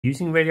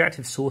Using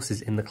radioactive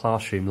sources in the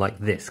classroom like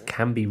this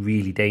can be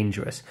really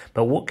dangerous,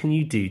 but what can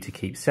you do to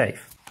keep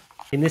safe?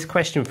 In this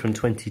question from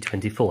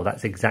 2024,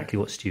 that's exactly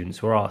what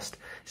students were asked.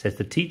 It says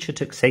the teacher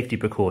took safety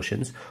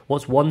precautions.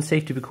 What's one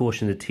safety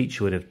precaution the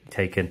teacher would have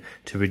taken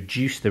to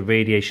reduce the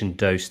radiation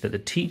dose that the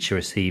teacher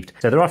received?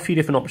 So there are a few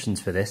different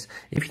options for this.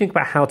 If you think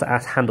about how to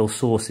handle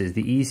sources,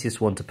 the easiest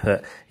one to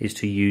put is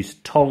to use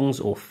tongs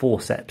or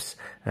forceps.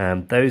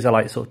 Those are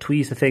like sort of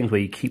tweezer things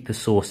where you keep the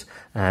source,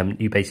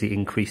 you basically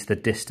increase the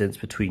distance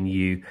between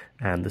you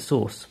and the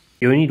source.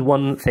 You only need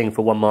one thing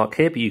for 1 mark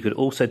here, but you could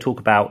also talk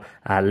about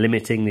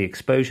limiting the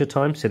exposure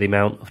time, so the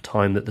amount of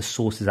time that the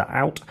sources are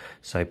out.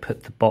 So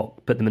put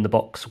them in the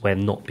box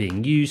when not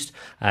being used.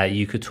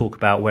 You could talk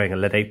about wearing a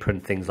lead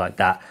apron, things like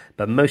that,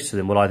 but most of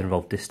them will either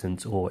involve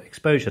distance or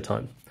exposure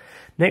time.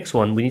 Next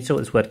one, we need to know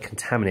what this word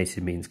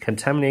contaminated means.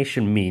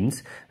 Contamination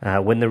means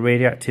when the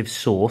radioactive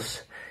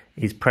source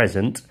is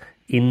present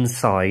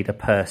inside a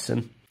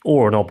person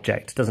or an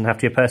object. It doesn't have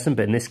to be a person,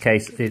 but in this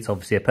case, it's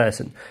obviously a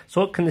person. So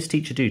what can this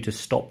teacher do to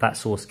stop that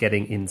source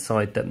getting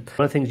inside them?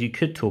 One of the things you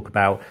could talk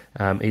about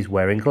is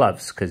wearing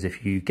gloves, because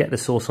if you get the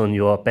source on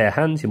your bare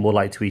hands, you're more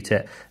likely to eat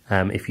it.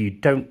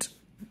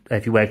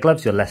 If you wear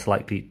gloves, you're less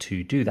likely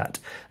to do that.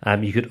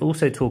 You could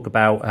also talk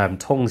about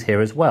tongs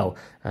here as well,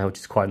 which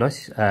is quite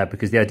nice,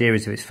 because the idea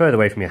is if it's further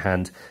away from your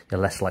hand,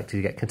 you're less likely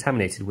to get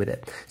contaminated with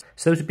it.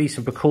 So those would be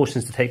some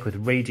precautions to take with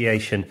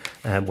radiation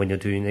when you're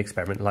doing an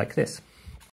experiment like this.